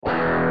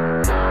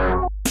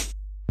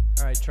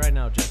try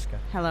now, Jessica.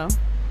 Hello.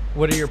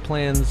 What are your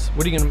plans?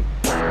 What are you gonna?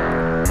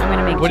 I'm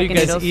gonna make. What are you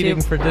chicken guys noodle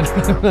eating soup. for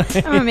dinner?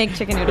 I'm gonna make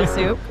chicken noodle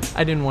soup.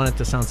 I didn't want it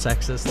to sound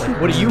sexist.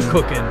 Like, what are you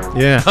cooking?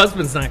 Yeah.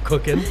 Husband's not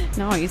cooking.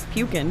 No, he's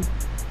puking.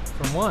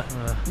 From what?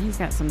 He's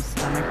got some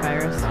stomach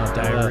virus.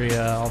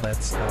 Diarrhea, all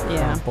that stuff.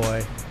 Yeah. Oh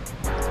boy.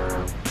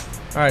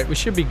 All right, we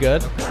should be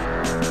good.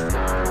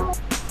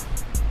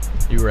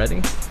 You ready?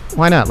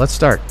 Why not? Let's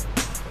start.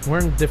 We're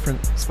in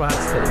different spots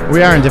today.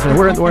 We are in different.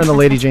 We're in the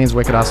Lady Jane's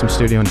Wicked Awesome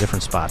studio in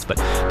different spots. But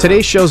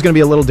today's show is going to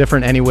be a little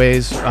different,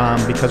 anyways,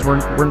 because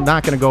we're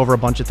not going to go over a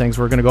bunch of things.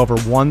 We're going to go over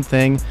one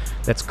thing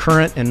that's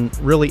current and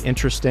really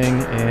interesting,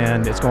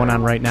 and it's going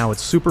on right now.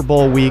 It's Super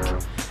Bowl week,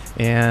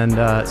 and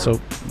so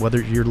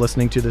whether you're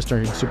listening to this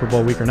during Super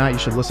Bowl week or not, you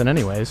should listen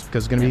anyways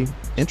because it's going to be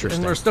interesting.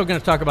 And we're still going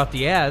to talk about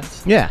the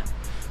ads. Yeah.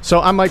 So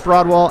I'm Mike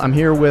Broadwell. I'm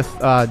here with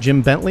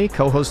Jim Bentley,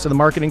 co-host of the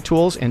Marketing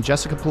Tools, and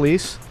Jessica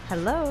Police.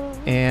 Hello.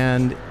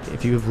 And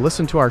if you've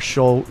listened to our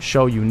show,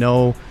 you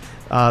know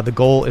the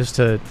goal is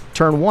to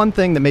turn one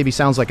thing that maybe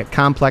sounds like a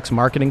complex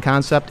marketing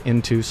concept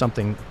into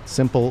something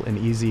simple and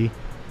easy.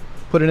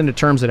 Put it into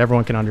terms that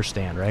everyone can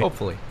understand, right?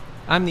 Hopefully.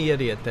 I'm the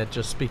idiot that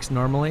just speaks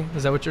normally.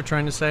 Is that what you're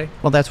trying to say?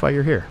 Well, that's why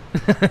you're here.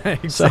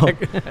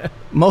 Exactly. So,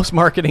 most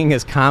marketing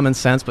is common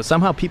sense, but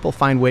somehow people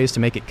find ways to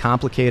make it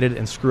complicated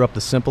and screw up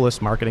the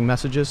simplest marketing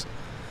messages.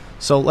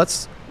 So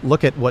let's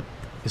look at what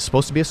is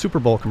supposed to be a Super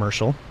Bowl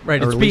commercial.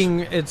 Right. Or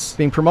It's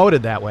being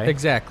promoted that way.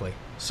 Exactly.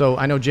 So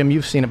I know, Jim,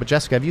 you've seen it, but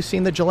Jessica, have you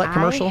seen the Gillette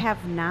commercial? I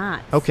have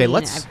not. Okay, seen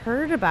let's- it. I've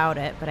heard about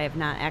it, but I have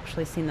not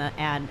actually seen the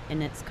ad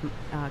in its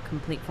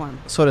complete form.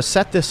 So to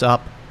set this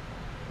up,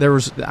 there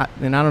was,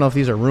 and I don't know if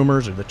these are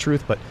rumors or the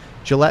truth, but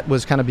Gillette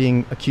was kind of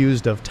being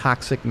accused of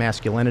toxic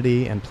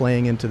masculinity and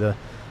playing into the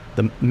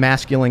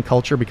masculine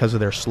culture because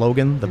of their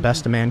slogan, the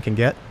best a man can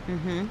get.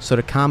 Mm-hmm. So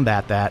to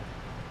combat that,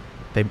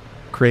 they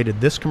created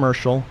this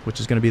commercial,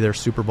 which is going to be their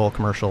Super Bowl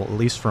commercial, at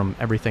least from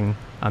everything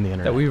on the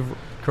internet. That we've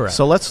correct.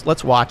 So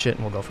let's watch it and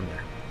we'll go from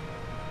there.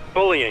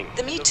 Bullying.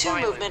 The Me Too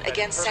movement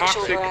against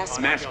sexual Toxic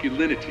harassment.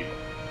 masculinity.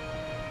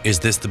 Is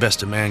this the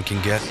best a man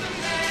can get?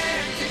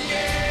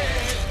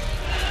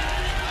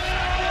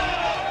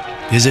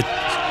 Is it?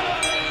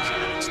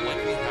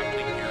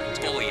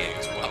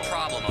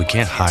 We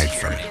can't hide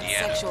from it.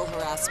 Sexual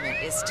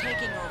harassment is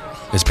taking over.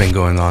 It's been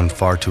going on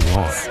far too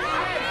long.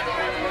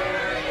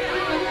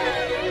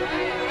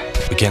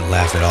 We can't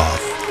laugh it off.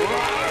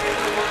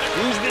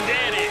 Who's the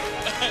daddy?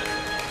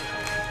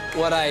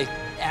 What I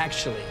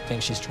actually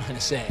think she's trying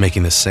to say.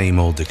 Making the same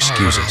old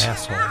excuses.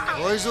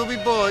 Boys will be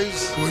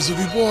boys. Boys will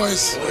be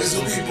boys. Boys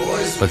will be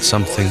boys. But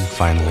something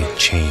finally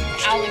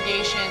changed.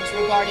 Allegations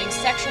regarding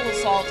sexual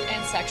assault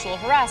and sexual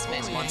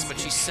harassment. But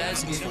she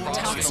says he's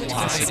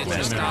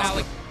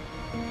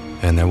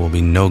And there will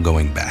be no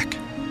going back.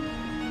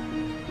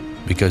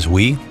 Because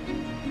we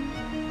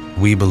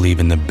believe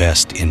in the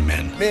best in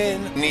men.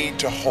 Men need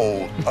to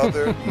hold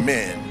other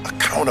men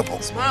accountable.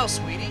 Smile,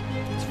 sweetie.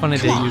 It's funny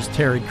they use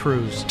Terry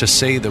Crews. To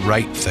say the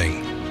right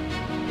thing.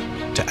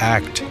 To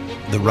act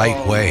the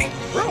right way.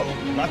 Bro,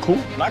 not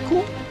cool. Not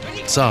cool.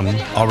 Some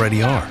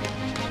already are.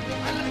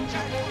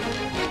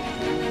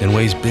 In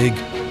ways big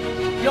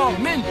Yo,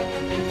 men.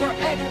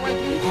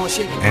 Oh,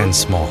 shit. and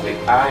small.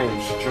 I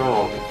am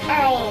strong.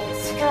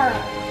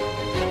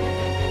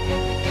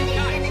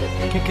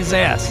 Kick his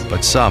ass.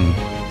 But some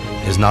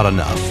is not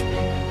enough.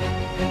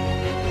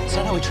 It's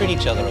not how we treat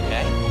each other,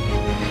 okay?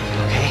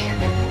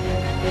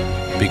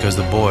 Because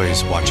the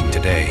boys watching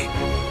today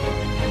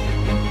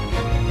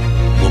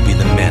will be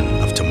the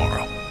men of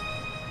tomorrow.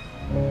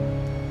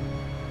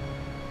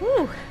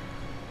 Whew.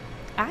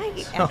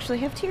 I actually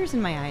have tears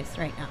in my eyes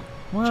right now.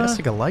 What?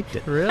 Jessica liked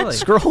it. Really?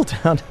 Scroll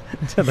down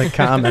to the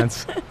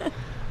comments.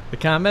 The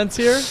comments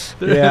here?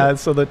 Yeah,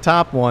 so the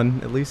top one,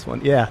 at least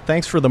one. Yeah,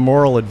 thanks for the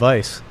moral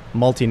advice.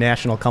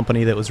 Multinational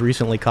company that was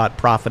recently caught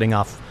profiting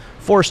off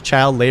forced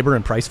child labor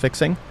and price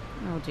fixing.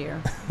 Oh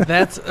dear.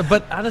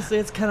 But honestly,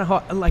 it's kind of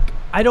hard. Like,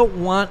 I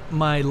don't want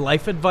my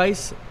life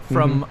advice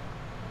from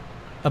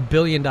 $1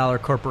 billion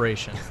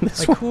corporation.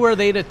 Like, who are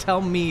they to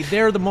tell me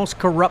they're the most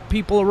corrupt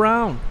people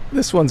around?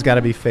 This one's got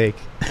to be fake.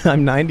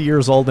 I'm 90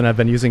 years old and I've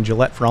been using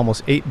Gillette for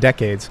almost 8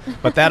 decades.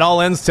 But that all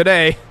ends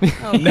today.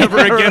 Never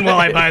again will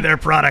I buy their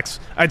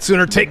products. I'd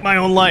sooner take my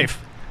own life.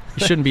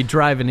 You shouldn't be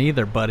driving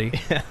either, buddy.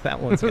 That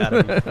one's got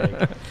to be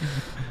fake. There's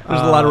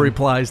a lot of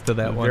replies to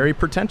that one. Very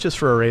pretentious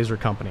for a razor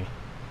company.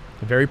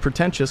 Very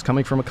pretentious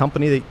coming from a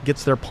company that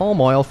gets their palm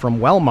oil from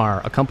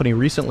Wellmar, a company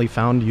recently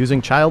found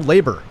using child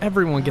labor.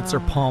 Everyone gets their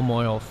palm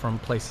oil from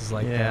places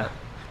like that.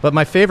 But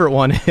my favorite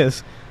one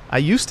is, I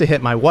used to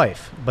hit my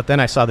wife, but then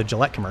I saw the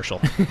Gillette commercial.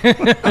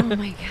 Oh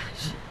my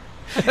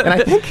gosh. And I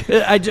think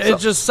It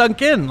just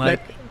sunk in.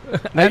 Like,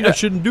 I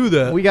shouldn't do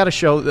that. we got to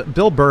show,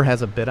 Bill Burr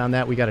has a bit on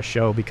that. We got to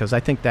show because I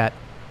think that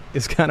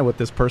is kind of what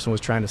this person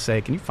was trying to say.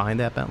 Can you find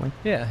that, Bentley?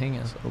 Yeah, hang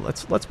on.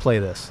 Let's play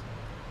this.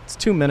 It's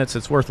 2 minutes.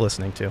 It's worth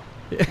listening to.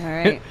 All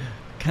right.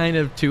 Kind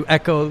of to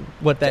echo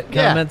what that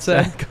comment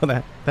said. Echo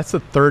that. That's the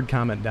third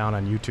comment down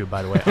on YouTube,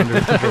 by the way, under the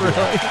video,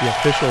 the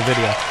official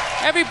video.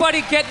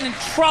 Everybody getting in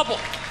trouble.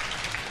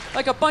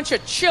 Like a bunch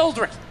of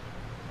children.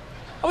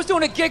 I was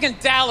doing a gig in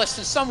Dallas,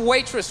 and some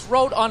waitress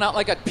wrote on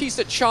a piece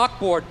of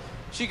chalkboard.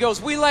 She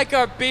goes, "We like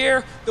our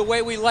beer the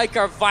way we like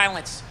our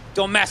violence,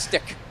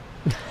 domestic."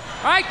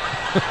 Right?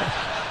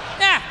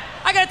 Yeah,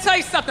 I gotta tell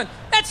you something.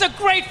 That's a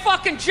great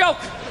fucking joke.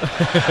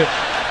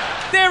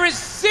 There is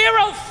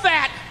zero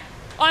fat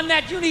on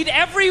that. You need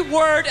every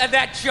word of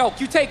that joke.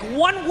 You take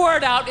one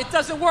word out, it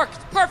doesn't work.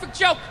 It's a perfect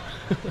joke.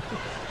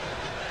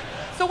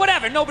 So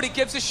whatever, nobody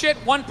gives a shit.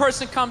 One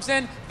person comes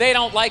in, they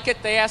don't like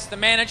it. They ask the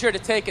manager to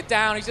take it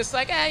down. He's just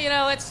like, you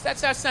know,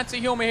 that's our sense of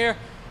humor here.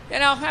 You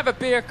know, have a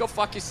beer, go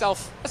fuck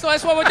yourself.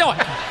 That's what we're doing.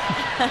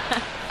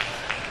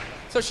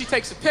 So she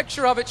takes a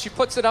picture of it, she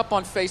puts it up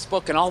on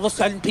Facebook, and all of a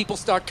sudden people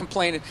start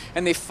complaining,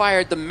 and they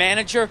fired the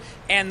manager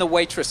and the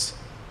waitress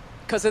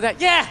because of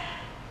that. Yeah.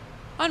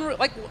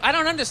 Like, I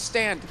don't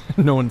understand.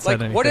 No one said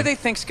anything. What do they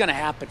think's going to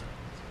happen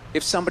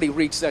if somebody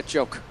reads that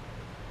joke?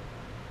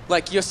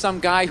 Like, you're some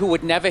guy who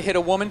would never hit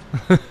a woman,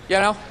 you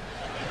know?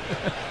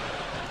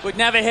 Would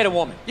never hit a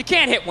woman. You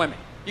can't hit women.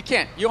 You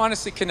can't. You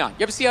honestly cannot.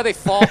 You ever see how they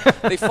fall?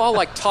 They fall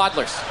like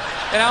toddlers,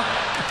 you know?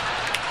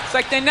 It's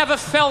like they never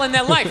fell in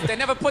their life. They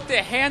never put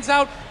their hands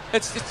out.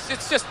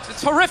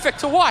 It's horrific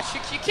to watch.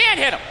 You can't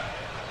hit them,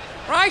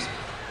 right?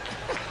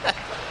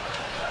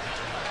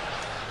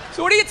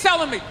 So what are you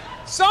telling me?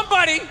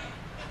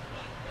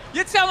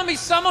 You're telling me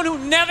someone who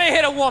never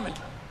hit a woman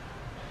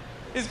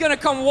is going to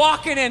come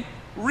walking in,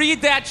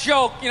 read that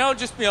joke, you know,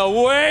 just be like,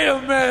 wait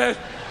a minute.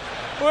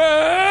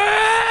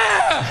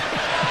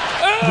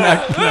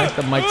 Knock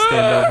the mic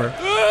stand over.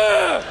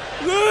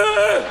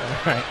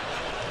 Right.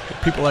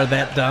 People are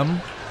that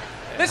dumb.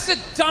 This is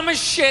the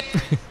dumbest shit.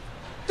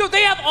 Dude,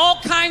 they have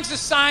all kinds of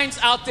signs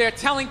out there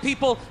telling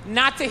people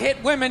not to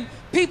hit women.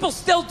 People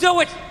still do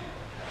it.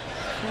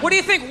 What do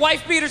you think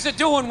wife beaters are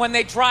doing when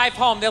they drive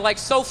home? They're like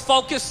so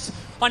focused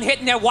on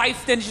hitting their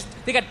wife,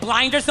 they got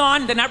blinders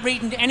on, they're not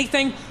reading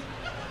anything.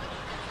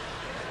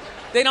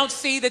 They don't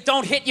see that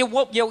don't hit your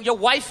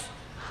wife.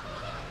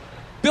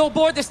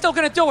 Billboard, they're still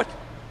gonna do it.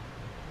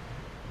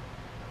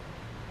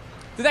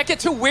 Did that get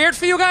too weird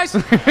for you guys?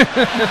 You can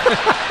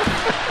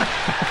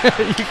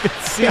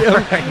see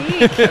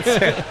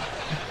it.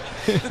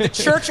 Did the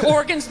church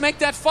organs make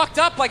that fucked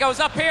up like I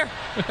was up here?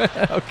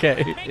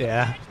 Okay.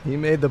 Yeah, he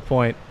made the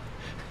point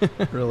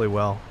really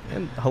well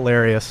and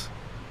hilarious.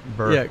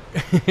 Burp.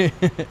 Yeah.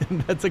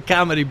 That's a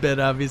comedy bit,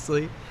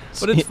 obviously.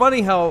 But it's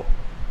funny how,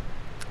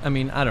 I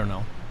mean, I don't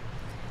know.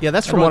 Yeah,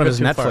 that's I from don't one of go his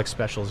too Netflix far.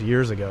 specials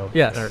years ago.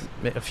 Yes. Or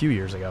a few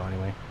years ago,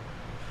 anyway.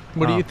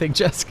 What do you think,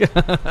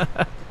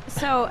 Jessica?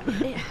 So,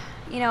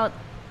 you know,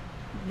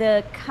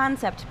 the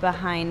concept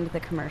behind the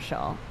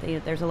commercial,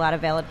 there's a lot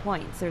of valid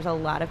points. There's a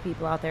lot of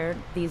people out there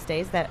these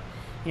days that,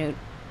 you know,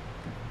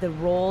 the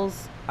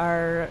roles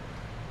are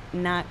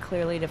not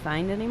clearly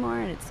defined anymore,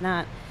 and it's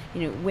not,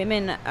 you know,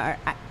 women are,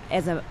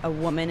 as a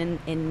woman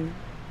in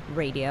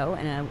radio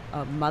and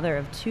a mother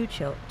of two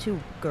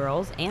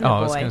girls and a boy.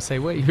 I was going to say,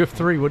 wait, you have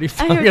 3. What are you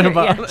talking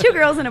about? Yeah, 2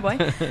 girls and a boy.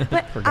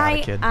 But Forgot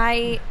a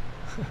kid.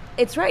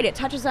 It's right. It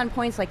touches on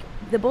points like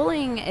the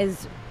bullying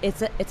it's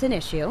an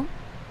issue.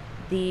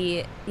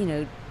 The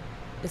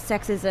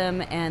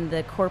sexism and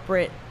the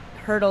corporate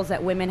hurdles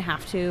that women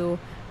have to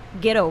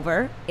get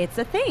over. It's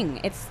a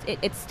thing.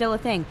 It's still a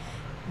thing.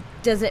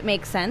 Does it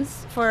make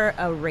sense for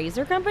a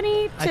razor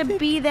company to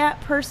be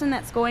that person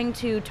that's going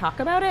to talk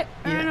about it?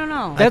 Yeah. I don't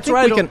know. That's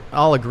right. We can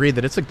all agree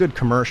that it's a good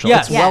commercial.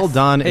 Yes. It's well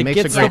done. It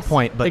makes a gets great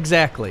point. But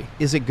exactly.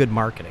 Is it good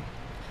marketing?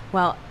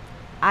 Well,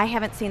 I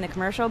haven't seen the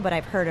commercial, but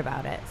I've heard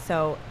about it.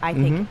 So I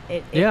think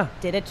it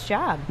did its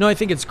job. No, I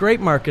think it's great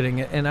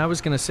marketing. And I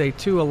was going to say,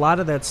 too, a lot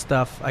of that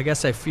stuff, I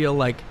guess I feel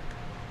like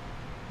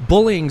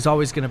bullying's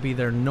always going to be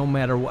there no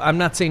matter what. I'm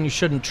not saying you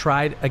shouldn't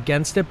try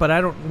against it, but I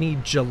don't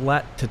need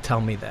Gillette to tell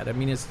me that. I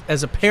mean,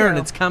 as a parent,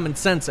 True. it's common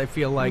sense. I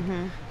feel like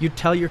you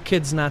tell your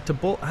kids not to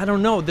bully. I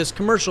don't know. This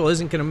commercial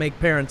isn't going to make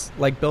parents,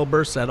 like Bill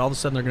Burr said, all of a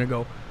sudden they're going to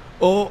go,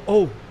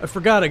 oh, I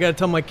forgot. I got to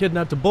tell my kid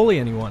not to bully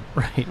anyone.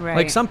 Right.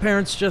 Like some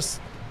parents just...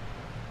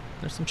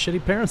 There's some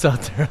shitty parents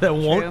out there that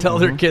won't tell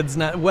their kids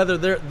not, whether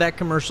that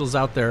commercial's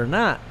out there or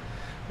not.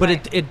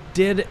 But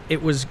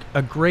it was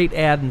a great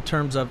ad in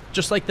terms of,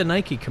 just like the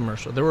Nike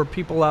commercial. There were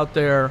people out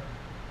there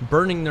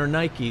burning their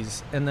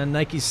Nikes, and then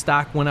Nike's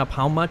stock went up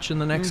how much in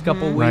the next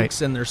couple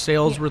weeks, and their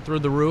sales were through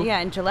the roof. Yeah,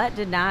 and Gillette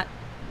did not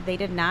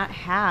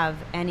have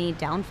any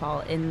downfall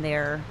in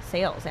their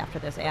sales after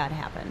this ad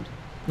happened.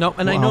 No,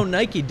 and I know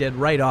Nike did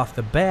right off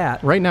the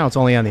bat. Right now it's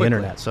only on the Quickly.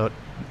 internet, so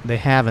they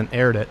haven't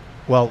aired it.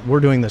 Well, we're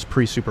doing this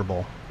pre-Super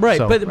Bowl. Right,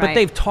 so. but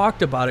they've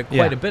talked about it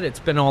quite a bit. It's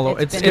been all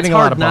over. It's getting a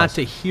lot hard of not buzz.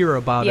 to hear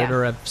about it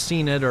or have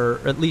seen it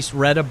or at least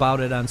read about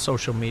it on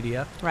social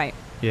media. Right.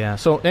 Yeah,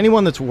 so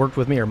anyone that's worked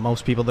with me, or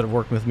most people that have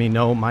worked with me,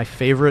 know my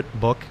favorite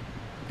book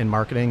in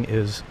marketing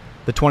is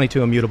The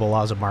 22 Immutable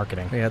Laws of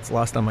Marketing. Yeah, it's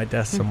lost on my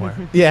desk somewhere.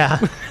 Yeah.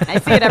 I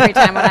see it every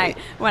time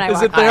when I Is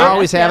walk it by. there? I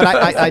always have it.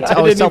 I always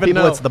tell didn't even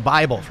people know. it's the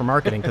Bible for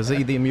marketing because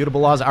the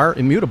immutable laws are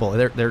immutable.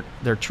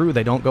 They're true.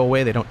 They don't go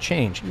away. They don't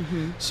change.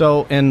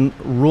 So, and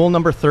rule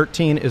number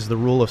 13 is the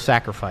rule of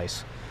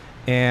sacrifice.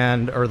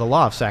 or the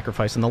law of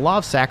sacrifice. And the law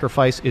of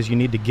sacrifice is you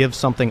need to give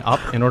something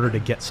up in order to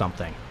get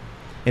something.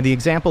 And the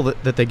example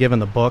that they give in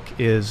the book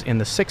is in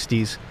the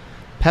 60s,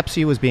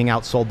 Pepsi was being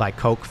outsold by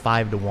Coke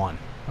 5-1.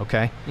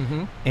 Okay?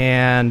 Mm-hmm.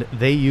 And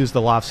they used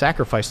the law of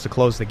sacrifice to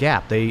close the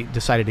gap. They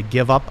decided to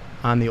give up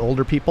on the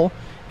older people,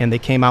 and they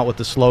came out with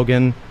the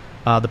slogan,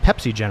 the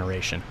Pepsi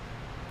generation.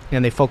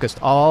 And they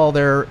focused all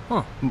their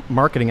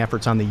marketing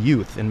efforts on the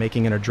youth and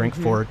making it a drink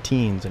for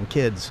teens and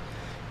kids.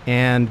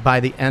 And by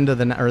the end of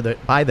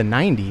by the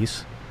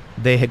 90s,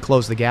 they had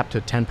closed the gap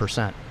to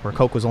 10%, where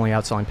Coke was only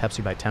outselling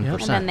Pepsi by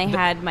 10%. And then they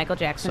had Michael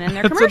Jackson in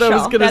their That's commercial. what I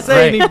was going to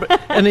say.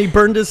 And he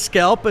burned his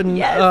scalp and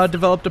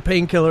developed a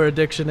painkiller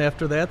addiction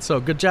after that. So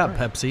good job,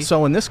 Pepsi.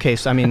 So in this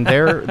case, I mean,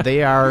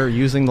 they are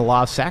using the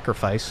law of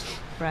sacrifice.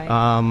 Right.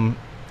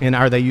 And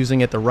are they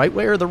using it the right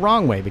way or the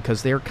wrong way?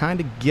 Because they're kind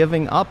of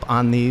giving up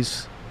on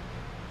these,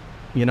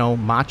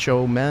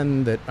 macho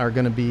men that are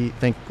going to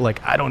think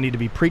like, I don't need to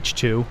be preached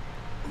to.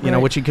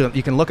 Which you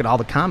can look at all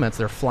the comments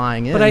they're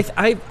flying in. But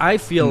I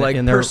feel like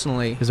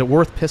personally, is it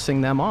worth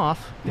pissing them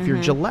off if you're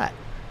Gillette?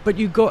 But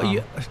do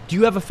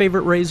you have a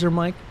favorite razor,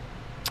 Mike?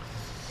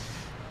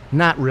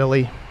 Not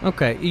really.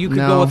 Okay, you could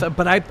go with it,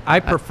 but I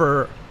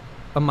prefer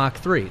a Mach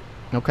 3.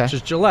 Okay, which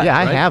is Gillette. Yeah,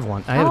 right? I have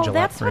one. I have a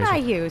Gillette that's razor. what I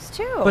use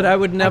too. But I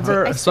would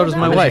never. So does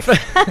my wife.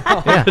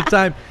 All the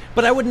time.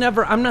 But I would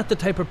never. I'm not the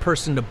type of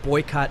person to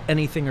boycott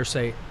anything or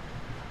say.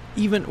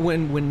 Even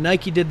when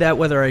Nike did that,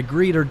 whether I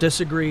agreed or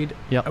disagreed,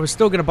 I was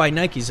still going to buy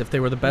Nikes if they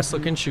were the best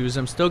looking shoes.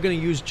 I'm still going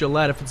to use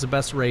Gillette if it's the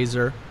best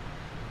razor.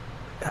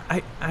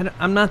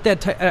 I'm not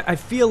that type. I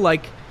feel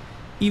like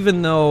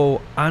even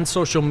though on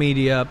social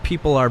media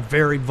people are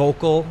very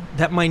vocal,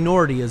 that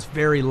minority is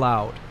very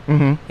loud.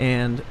 Mm-hmm.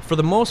 And for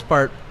the most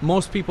part,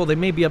 most people, they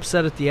may be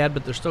upset at the ad,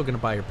 but they're still going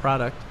to buy your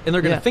product. And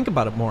they're going to think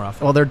about it more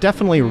often. Well, they're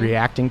definitely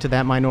reacting to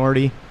that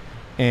minority.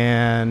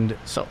 And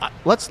so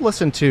let's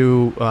listen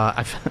to.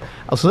 I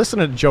was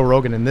listening to Joe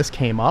Rogan, and this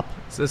came up.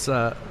 Is this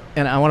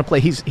and I want to play.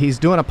 He's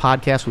doing a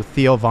podcast with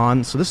Theo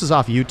Vaughn. So this is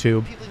off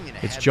YouTube.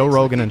 It's Joe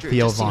Rogan and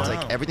Theo Vaughn. Seems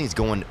like everything's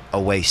going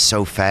away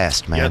so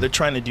fast, man. Yeah, they're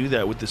trying to do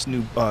that with this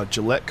new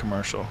Gillette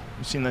commercial.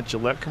 You seen that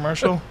Gillette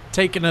commercial?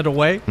 Taking it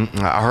away?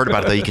 I heard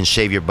about it, though. You can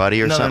shave your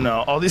buddy or something.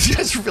 No. All these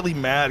guys are really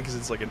mad because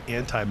it's like an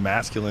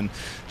anti-masculine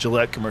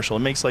Gillette commercial.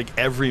 It makes like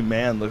every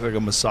man look like a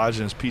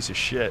misogynist piece of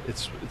shit.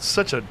 It's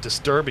such a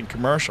disturbing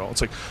commercial.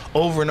 It's like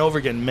over and over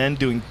again, men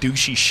doing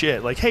douchey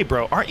shit. Like, hey,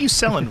 bro, aren't you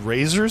selling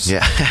razors?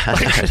 Yeah.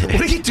 Like,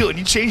 what are you doing?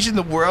 You changing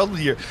the world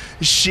with your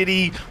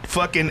shitty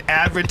fucking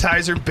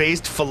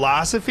advertiser-based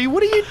philosophy?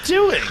 What are you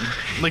doing?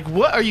 Like,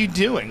 what are you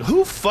doing?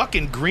 Who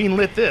fucking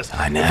greenlit this?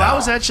 I know. If I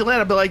was at Gillette,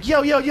 I'd be like,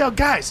 yo,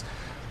 guys,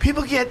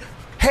 people get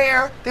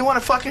hair, they want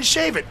to fucking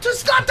shave it.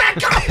 It's not that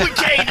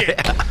complicated.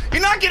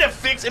 You're not going to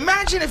fix.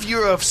 Imagine if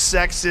you're a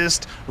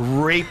sexist,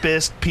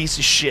 rapist piece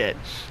of shit,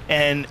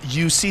 and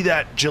you see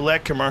that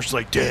Gillette commercial,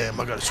 like, damn,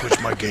 I got to switch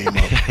my game up.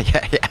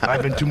 Yeah.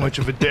 I've been too much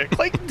of a dick.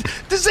 Like,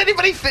 does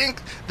anybody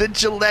think that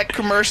Gillette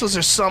commercials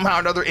are somehow or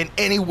another in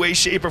any way,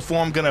 shape, or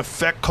form going to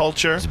affect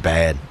culture? It's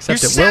bad.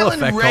 Except You're it will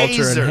selling affect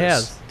culture and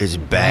has. It's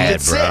bad,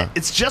 That's bro. it.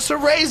 It's just a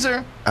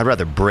razor. I'd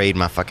rather braid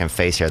my fucking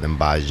face hair than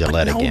buy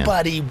Gillette again.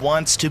 Nobody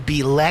wants to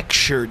be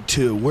lectured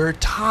to. We're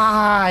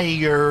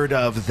tired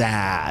of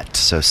that.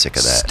 So sick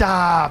of that.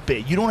 Stop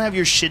it. You don't have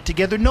your shit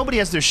together. Nobody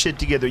has their shit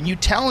together. And you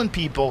telling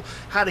people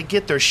how to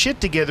get their shit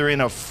together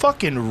in a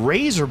fucking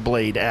razor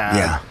blade ad.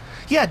 Yeah.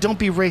 Yeah, don't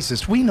be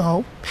racist. We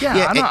know.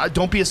 Yeah,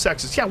 don't be a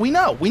sexist. Yeah, we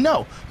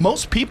know.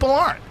 Most people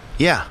aren't.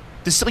 Yeah.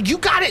 This, like, you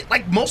got it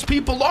like most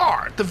people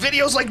are. The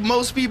video's like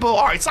most people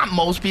are. It's not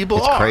most people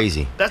It's are.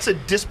 crazy. That's a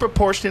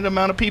disproportionate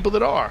amount of people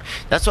that are.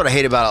 That's what I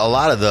hate about a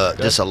lot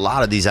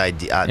of these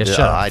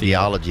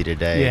ideology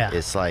today. Yeah.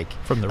 It's like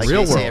from the like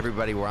real they say world.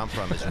 everybody where I'm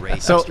from is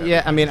racist. So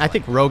yeah, I mean, I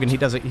think Rogan, he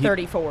does it.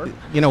 34.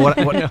 You know what?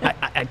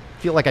 I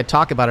feel like I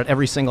talk about it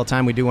every single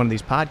time we do one of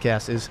these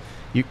podcasts. Is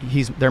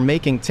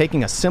they're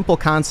taking a simple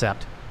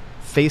concept,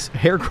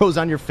 hair grows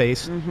on your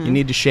face, you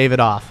need to shave it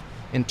off,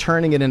 and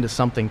turning it into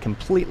something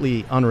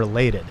completely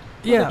unrelated.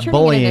 Well, they're turning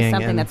bullying it into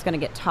something and- that's going to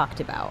get talked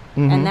about.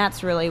 Mhm. And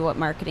that's really what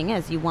marketing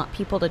is. You want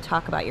people to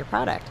talk about your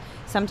product.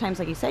 Sometimes,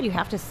 like you said, you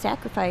have to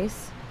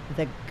sacrifice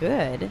the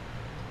good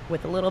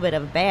with a little bit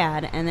of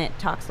bad, and it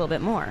talks a little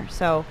bit more.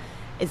 So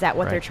is that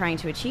what they're Right. trying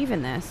to achieve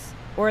in this?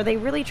 Or are they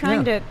really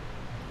trying to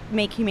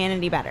make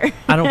humanity better?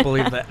 I don't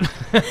believe that.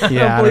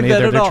 Yeah, I don't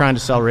either. They're trying to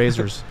sell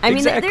razors. I mean,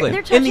 Exactly.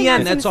 they're touching In the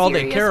end, on some that's all they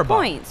serious care about.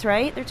 points,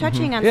 right? They're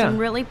touching on Yeah. some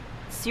really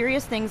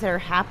serious things that are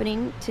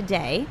happening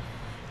today,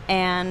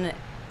 and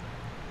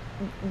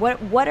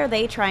what are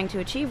they trying to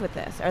achieve with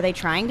this? Are they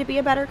trying to be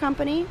a better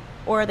company,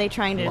 or are they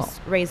trying to just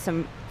raise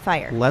some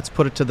fire? Let's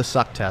put it to the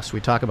suck test.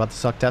 We talk about the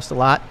suck test a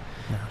lot.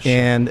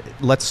 And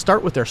let's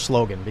start with their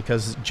slogan,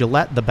 because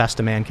Gillette, the best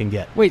a man can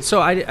get. Wait,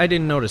 so I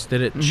didn't notice.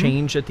 Did it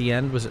change at the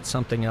end? Was it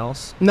something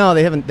else? No,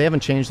 they haven't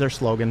changed their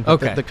slogan. But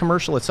Okay. the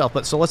commercial itself.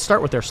 But so let's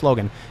start with their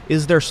slogan.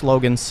 Is their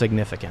slogan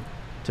significant?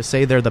 To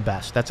say they're the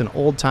best. That's an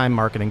old-time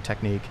marketing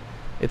technique.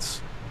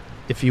 It's,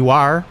 if you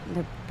are,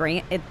 The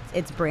brand,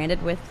 it's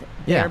branded with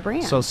their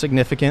brand. so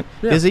significant.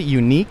 Yeah. Is it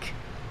unique?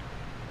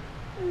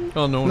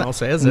 Well, no one else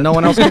says it. No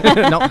one else.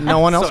 No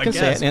one else So I can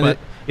guess, say it. And but-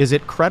 is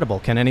it credible?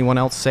 Can anyone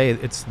else say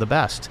it's the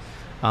best?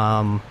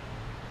 I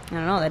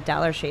don't know. The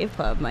Dollar Shave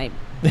Club might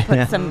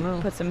put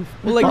some.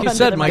 Well, like you under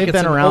said, the Mike, They've it's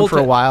been an around old for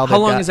a while. How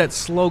They've long got- has that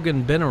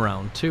slogan been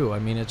around, too? I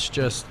mean, it's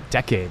just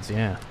decades.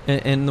 Yeah.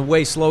 and the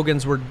way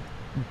slogans were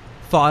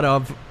thought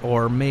of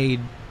or made,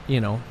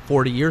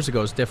 40 years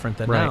ago is different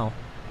than Right. now.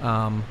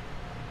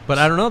 But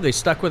I don't know. They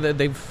stuck with it.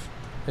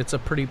 It's a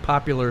pretty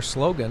popular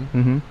slogan.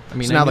 Mm-hmm. I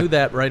mean, So now I knew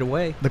that right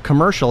away. The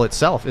commercial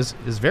itself is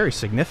very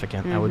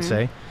significant. I would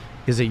say.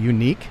 Is it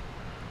unique?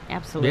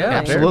 Absolutely. Yeah,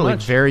 Absolutely,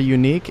 much. very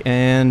unique.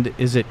 And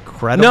is it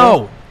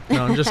credible?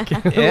 No, I'm just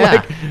kidding.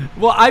 Yeah.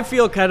 Well, I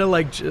feel kind of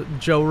like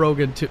Joe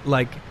Rogan too.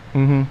 Like,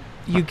 Mm-hmm.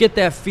 you get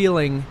that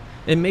feeling,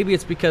 and maybe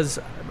it's because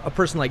a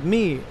person like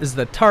me is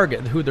the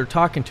target, who they're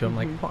talking to. I'm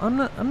like, well,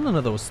 I'm none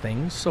of those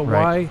things. So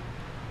Right. why? You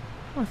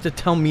don't have to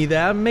tell me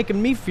that. I'm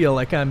making me feel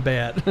like I'm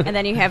bad. And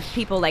then you have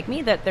people like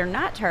me that they're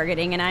not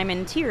targeting, and I'm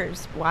in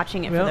tears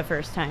watching it for Yep. the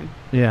first time.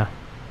 Yeah.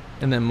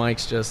 And then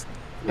Mike's just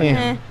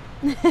Yeah.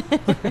 Eh.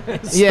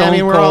 Yeah, I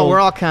mean, we're cold.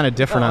 all kind of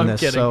different Oh, on I'm this.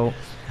 kidding. So,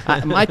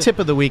 my tip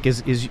of the week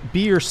is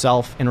be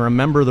yourself and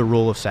remember the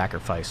rule of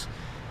sacrifice.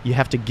 You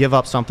have to give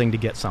up something to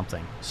get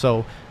something.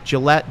 So,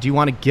 Gillette, do you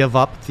want to give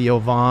up Theo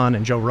Vaughn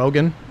and Joe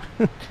Rogan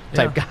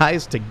type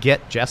guys to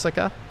get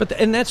Jessica? But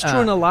and that's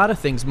true in a lot of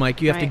things,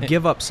 Mike. You have to Right.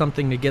 give up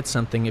something to get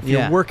something. If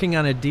Yeah. you're working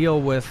on a deal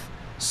with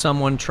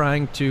someone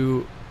trying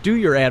to do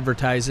your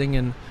advertising,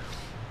 and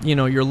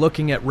you're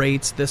looking at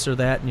rates, this or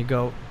that, and you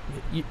go,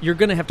 you're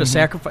going to have to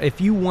sacrifice.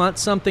 If you want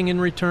something in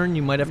return,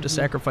 you might have to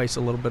sacrifice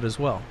a little bit as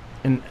well.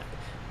 And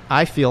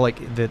I feel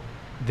like that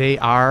they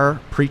are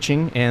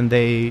preaching, and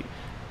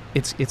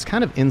it's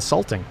kind of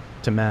insulting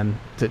to men.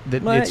 Well, They're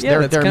that's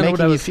kinda what I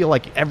making you was- feel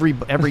like every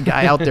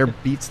guy out there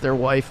beats their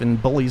wife and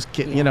bullies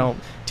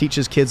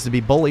teaches kids to be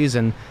bullies,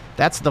 and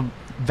that's the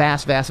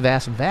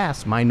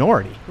vast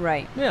minority.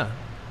 Right. Yeah.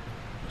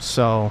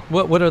 So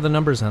What are the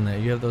numbers on that?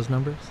 You have those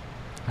numbers?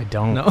 I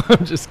don't. No,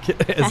 I'm just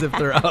kidding. As if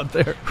they're out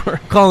there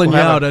calling We'll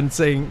you have out and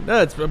saying,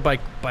 no, it's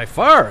by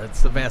far,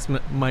 it's the vast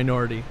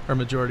minority or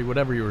majority,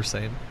 whatever you were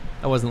saying.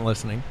 I wasn't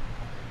listening.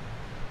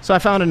 So I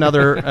found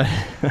another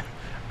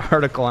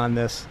article on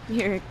this.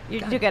 You're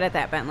good at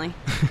that, Bentley.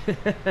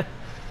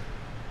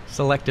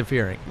 Selective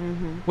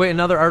hearing. Wait,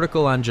 another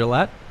article on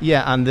Gillette?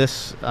 Yeah, on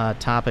this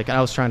topic. I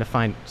was trying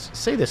to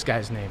say this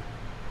guy's name.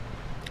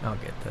 I'll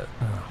get that.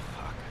 Oh,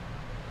 fuck.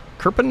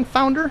 Kirpin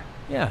founder?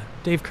 Yeah,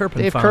 Dave Kirpin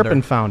Dave founder.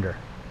 Kirpin founder.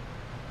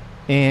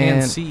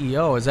 And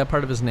CEO. Is that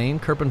part of his name?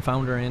 Kirpin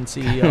founder and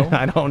CEO?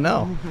 I don't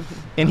know.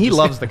 And he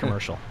loves the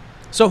commercial.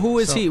 So who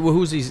is he? Well,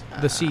 who's he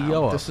the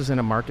CEO of? This is in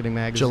a marketing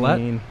magazine.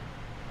 Gillette?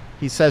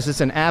 He says it's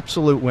an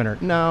absolute winner.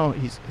 No,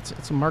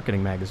 it's a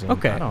marketing magazine.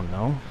 Okay. I don't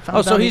know. Found Oh,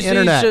 it so on the he's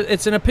internet.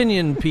 it's an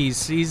opinion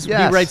piece. He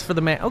Yes. writes for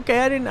the man.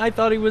 Okay, I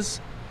thought he was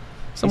He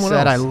someone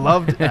said, else. I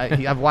loved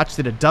I've watched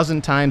it a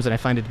dozen times, and I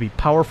find it to be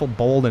powerful,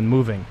 bold, and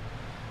moving.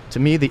 To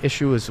me, the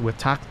issue is with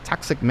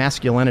toxic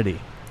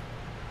masculinity.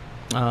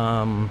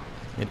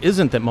 It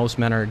isn't that most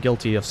men are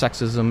guilty of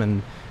sexism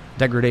and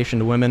degradation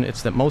to women.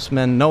 It's that most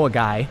men know a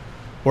guy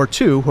or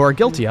two who are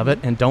guilty of it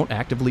and don't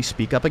actively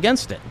speak up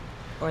against it.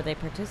 Or they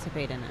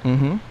participate in it.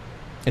 Mm-hmm.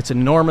 It's an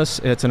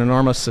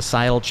enormous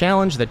societal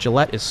challenge that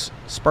Gillette is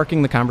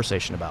sparking the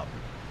conversation about.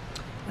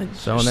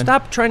 So and then-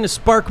 Stop trying to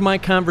spark my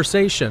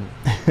conversation.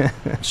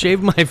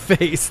 Shave my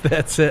face.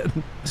 That's it.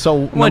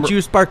 So I want you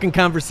sparking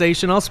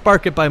conversation. I'll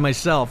spark it by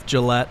myself,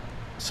 Gillette.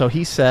 So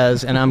he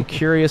says, and I'm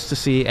curious to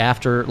see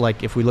after,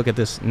 like, if we look at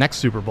this next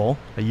Super Bowl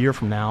a year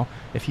from now,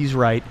 if he's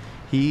right,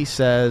 he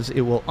says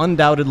it will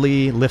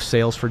undoubtedly lift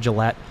sales for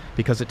Gillette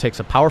because it takes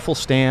a powerful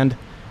stand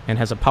and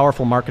has a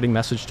powerful marketing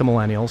message to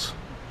millennials.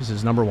 This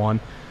is number one.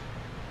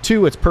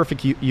 Two, it's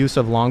perfect use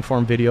of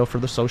long-form video for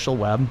the social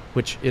web,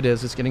 which it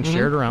is. It's getting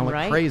shared around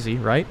like crazy,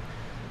 right?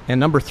 And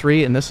number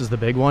three, and this is the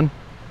big one,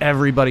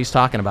 everybody's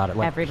talking about it.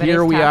 Like, Everybody's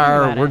here we talking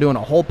are, about we're it. doing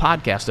a whole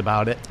podcast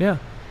about it. Yeah.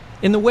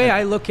 In the way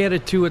I look at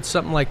it, too, it's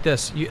something like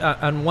this. You,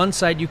 on one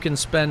side, you can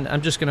spend,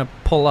 I'm just going to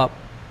pull up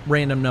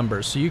random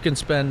numbers. So you can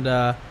spend,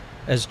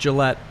 as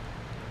Gillette,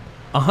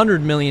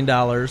 $100 million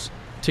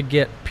to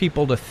get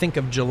people to think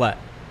of Gillette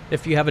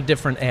if you have a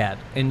different ad.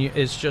 And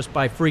it's just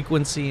by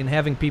frequency and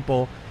having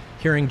people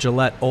hearing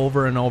Gillette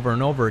over and over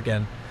and over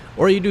again.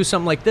 Or you do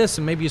something like this,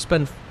 and maybe you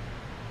spend,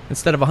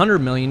 instead of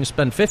 $100 million, you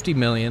spend $50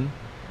 million,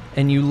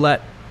 and you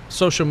let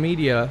social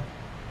media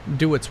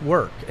do its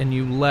work, and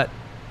you let,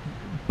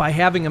 by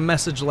having a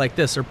message like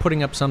this or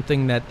putting up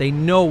something that they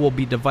know will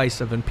be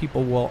divisive and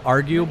people will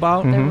argue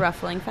about, They're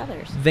ruffling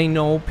feathers. they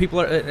know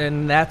people are,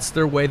 and that's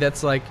their way.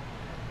 That's like,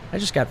 I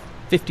just got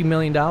 $50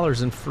 million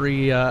in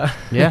free,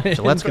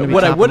 Gillette's gonna be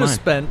what I top of would have mind.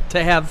 spent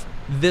to have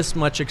this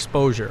much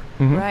exposure.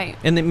 Right.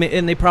 And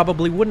they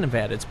probably wouldn't have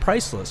had. It's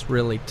priceless,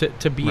 really,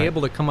 to be Right.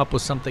 able to come up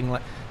with something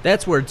like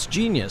that's where it's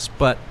genius.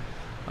 But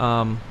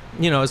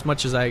as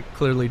much as I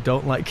clearly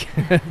don't like,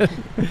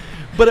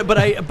 but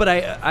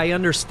I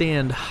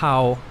understand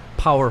how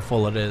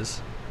powerful it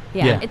is.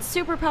 Yeah, it's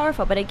super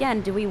powerful. But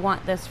again, do we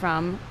want this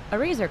from a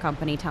razor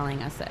company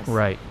telling us this?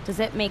 Right. Does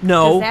that make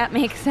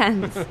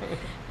sense?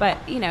 But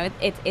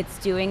it's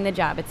doing the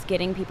job. It's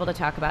getting people to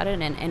talk about it,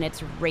 and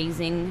it's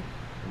raising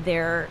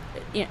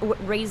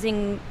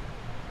raising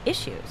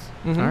issues.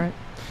 All right.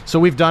 So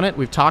we've done it.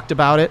 We've talked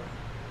about it,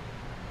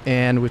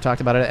 and we've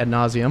talked about it ad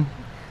nauseum.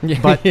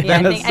 But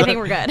I think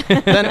we're good.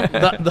 Then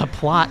the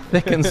plot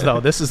thickens, though.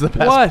 This is the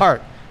best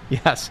part.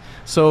 Yes.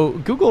 So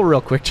Google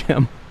real quick,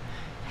 Jim.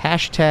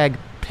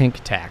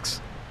 #pink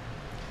tax.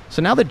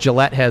 So now that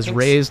Gillette has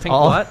raised pink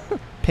all what?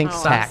 pink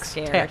tax.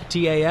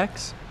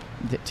 TAX?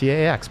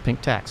 TAX,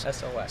 pink tax.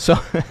 SOX.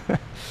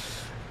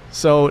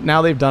 So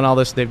now they've done all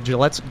this.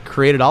 Gillette's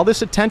created all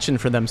this attention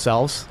for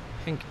themselves.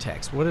 Pink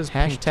tax. What is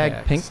 #pink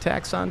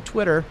tax on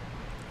Twitter.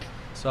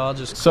 So I'll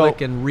just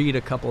click and read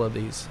a couple of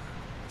these.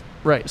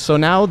 Right. So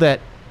now that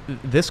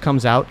this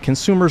comes out,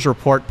 Consumers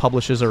Report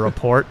publishes a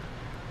report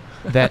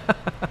that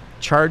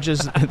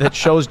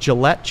shows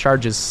Gillette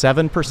charges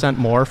 7%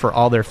 more for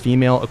all their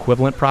female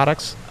equivalent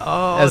products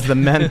as the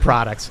men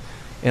products.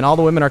 And all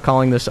the women are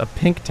calling this a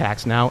pink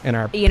tax now and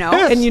are pissed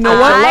and you know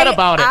what? Gillette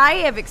about it. I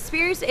have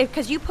experienced it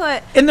because you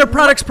put... And their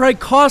products probably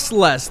cost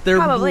less. They're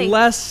probably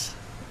less...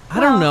 I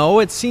don't know.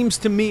 It seems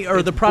to me,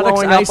 or the products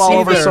blowing I up see all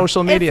over there,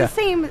 social media. It's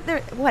the same...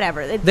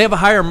 Whatever. They have a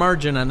higher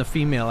margin on the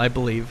female, I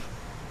believe.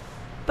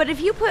 But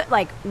if you put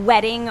like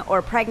wedding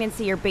or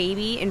pregnancy or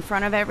baby in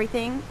front of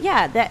everything,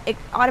 that it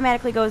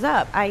automatically goes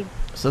up. I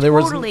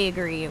totally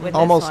agree with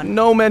almost this one.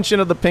 no mention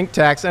of the pink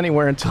tax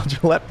anywhere until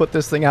Gillette put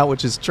this thing out,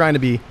 which is trying to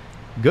be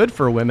good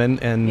for women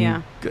and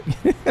and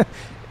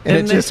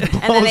it just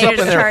blows up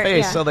in their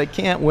face, so they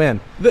can't win.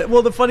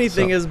 The funny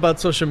thing is about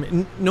social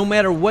media, no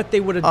matter what they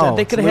would have done,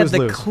 they could have had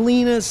the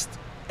cleanest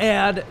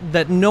ad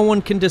that no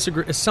one can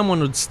disagree. Someone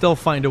would still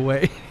find a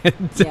way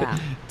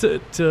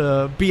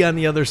to be on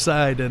the other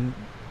side and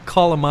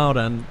call them out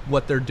on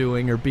what they're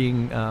doing or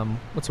being,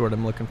 what's the word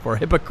I'm looking for,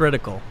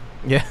 hypocritical.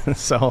 Yeah,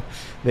 so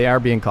they are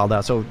being called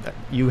out. So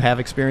you have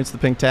experienced the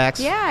pink tax?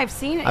 Yeah, I've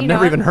seen it. I've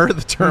never even heard of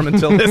the term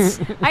until this.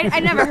 I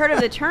never heard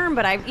of the term,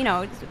 but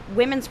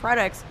women's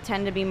products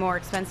tend to be more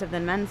expensive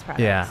than men's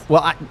products. Yeah.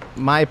 Well,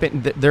 my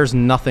opinion, there's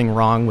nothing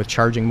wrong with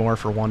charging more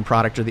for one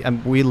product or the.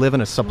 we live in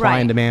a supply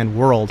and demand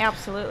world.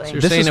 Absolutely. So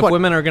you're saying if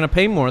women are going to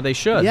pay more, they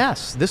should.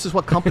 Yes, this is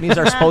what companies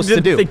are supposed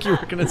to do. I didn't think you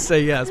were going to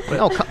say yes, but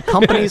no,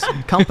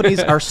 companies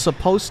are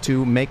supposed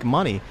to make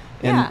money.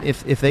 And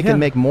if they can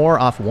make more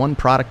off one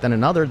product than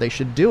another, they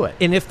should do it.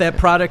 And if that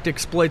product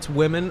exploits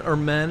women or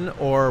men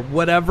or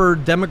whatever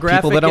demographic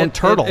people that own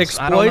turtles, it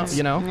exploits,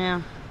 I don't know,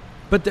 Yeah.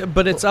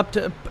 But it's up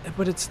to.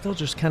 But it's still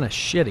just kind of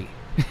shitty.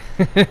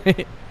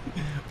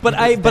 But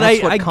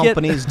that's what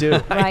companies do.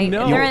 Right. I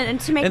know. They're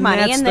to make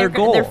money, that's and their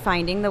goal. they're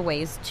finding the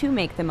ways to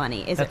make the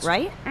money. Is it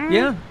right?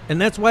 Yeah,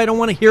 and that's why I don't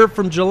want to hear it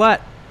from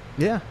Gillette.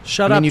 Yeah.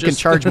 Shut up. You can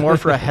charge more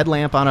for a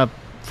headlamp on a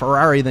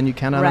Ferrari than you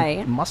can on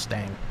a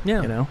Mustang.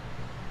 Yeah. You know.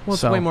 Well,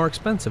 it's way more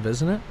expensive,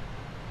 isn't it?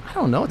 I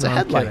don't know. It's a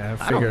headlight. I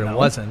figured it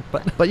wasn't,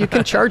 but you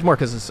can charge more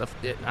because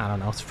I don't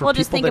know. It's for well, people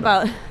just think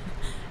about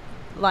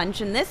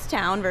lunch in this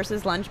town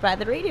versus lunch by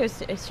the radio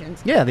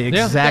stations. Yeah, the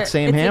exact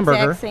same hamburger.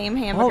 Exact same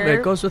hamburger. Oh,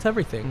 that goes with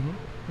everything.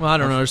 Mm-hmm. Well, I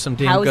don't know. There's some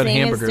damn good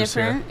hamburgers is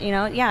different,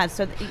 here.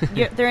 So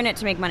they're in it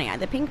to make money.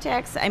 The pink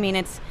tax. I mean,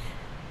 it's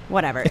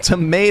whatever. It's a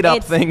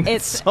made-up thing.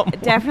 It's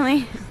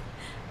definitely.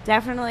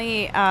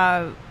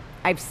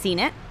 I've seen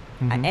it.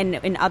 Mm-hmm. And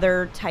in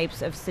other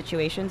types of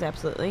situations,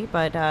 absolutely.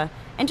 But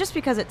and just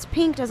because it's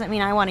pink doesn't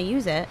mean I want to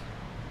use it.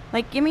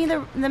 Like, give me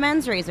the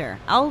men's razor.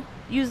 I'll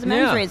use the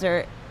men's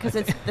razor because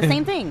it's the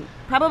same thing,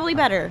 probably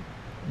better.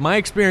 My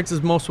experience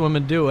is most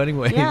women do,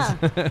 anyways.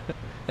 Yeah.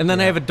 And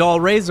then I have a dull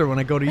razor when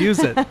I go to use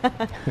it.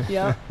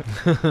 Yeah.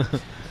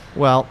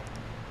 Well,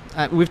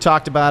 we've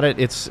talked about it.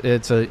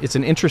 It's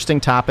an interesting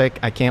topic.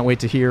 I can't wait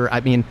to hear. I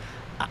mean,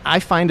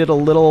 I find it a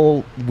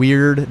little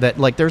weird that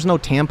there's no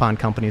tampon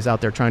companies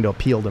out there trying to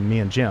appeal to me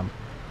and Jim.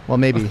 Well,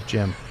 maybe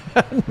Jim.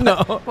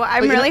 No. Well,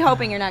 I'm really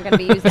hoping you're not going to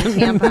be using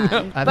tampons.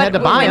 No. I've had to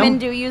buy them. Women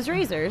do use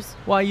razors.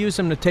 Well, I use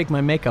them to take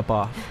my makeup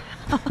off.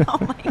 Oh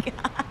my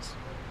gosh.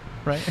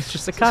 Right? It's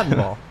just a cotton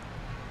ball.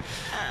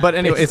 But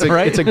anyway, it's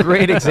a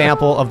great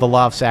example of the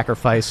law of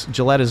sacrifice.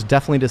 Gillette has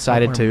definitely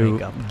decided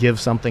to give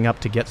something up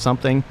to get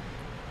something.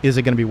 Is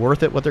it going to be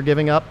worth it, what they're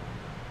giving up?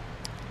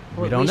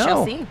 We don't know.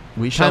 Shall see.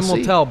 We shall see. Time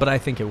will tell, but I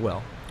think it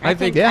will. I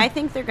think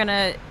they're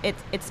gonna.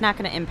 It's not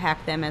going to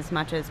impact them as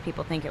much as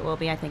people think it will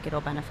be. I think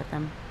it'll benefit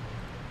them.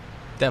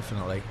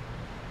 Definitely.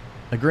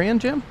 Agreeing,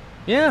 Jim?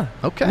 Yeah.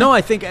 Okay. No,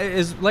 I think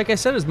like I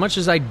said, as much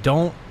as I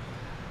don't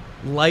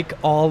like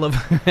all of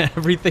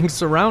everything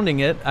surrounding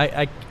it,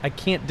 I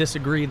can't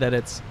disagree that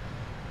it's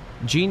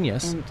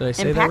genius. Did I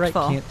say that right?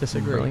 Can't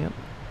disagree. Brilliant.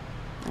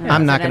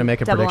 I'm not going to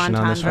make a prediction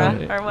on this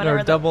one. Or whatever.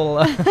 Or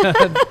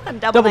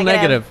double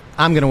negative.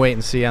 I'm going to wait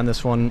and see on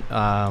this one.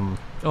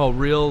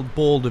 Real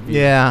bold of you.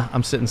 Yeah,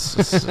 I'm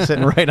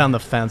sitting right on the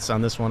fence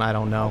on this one. I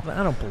don't know.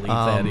 I don't believe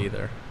that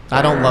either.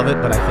 I don't love it,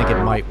 but I think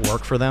it might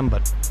work for them.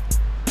 But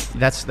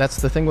that's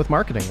the thing with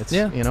marketing. It's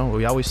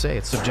we always say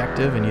it's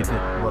subjective, and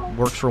what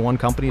works for one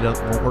company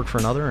won't work for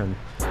another, and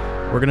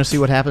we're going to see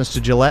what happens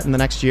to Gillette in the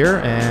next year,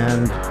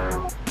 and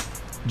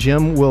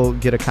Jim will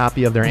get a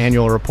copy of their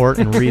annual report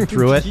and read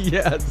through it,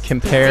 Yes.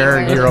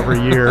 compare year over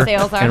year,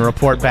 Sales are. and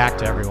report back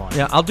to everyone.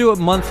 Yeah, I'll do it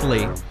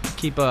monthly.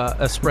 Keep a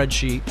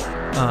spreadsheet,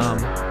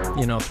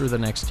 through the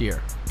next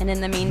year. And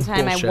in the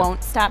meantime, Bullshit. I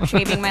won't stop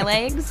shaving my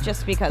legs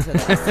just because of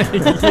this.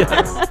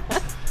 Yes.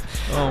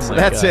 Oh my So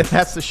that's God. it.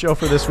 That's the show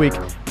for this week.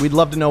 We'd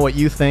love to know what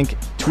you think.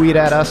 Tweet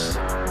at us.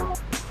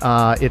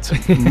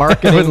 It's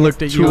Marketing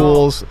looked at you.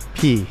 Tools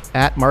P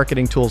at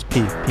Marketing Tools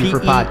P. P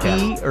for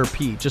podcast. P or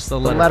P? Just the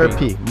The letter, letter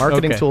P.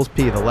 Marketing Okay. Tools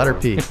P. The letter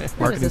P.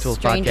 Marketing the Tools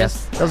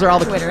strangest Podcast. Those are all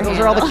the Twitter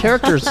handle.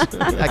 characters.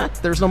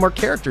 There's no more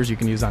characters you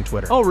can use on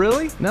Twitter. Oh,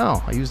 really?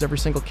 No, I used every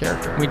single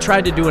character. We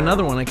tried to do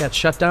another one. I got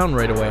shut down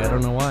right away. I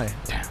don't know why.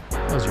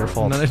 That was your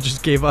fault. And then I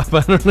just gave up.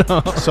 I don't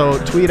know. So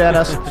tweet at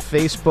us,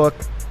 Facebook,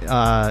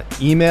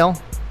 email.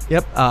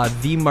 Yep.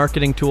 The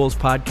Marketing Tools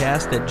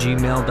Podcast at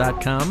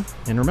gmail.com.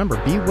 And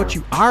remember, be what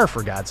you are,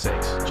 for God's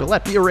sakes.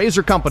 Gillette, be a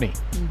razor company.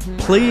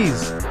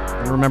 Please.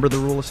 And remember the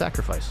rule of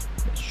sacrifice.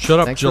 Shut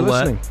up, Thanks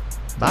Gillette. for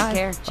listening. Bye. Take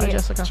care. Bye,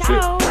 Cheers. Jessica.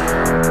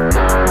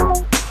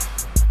 Ciao.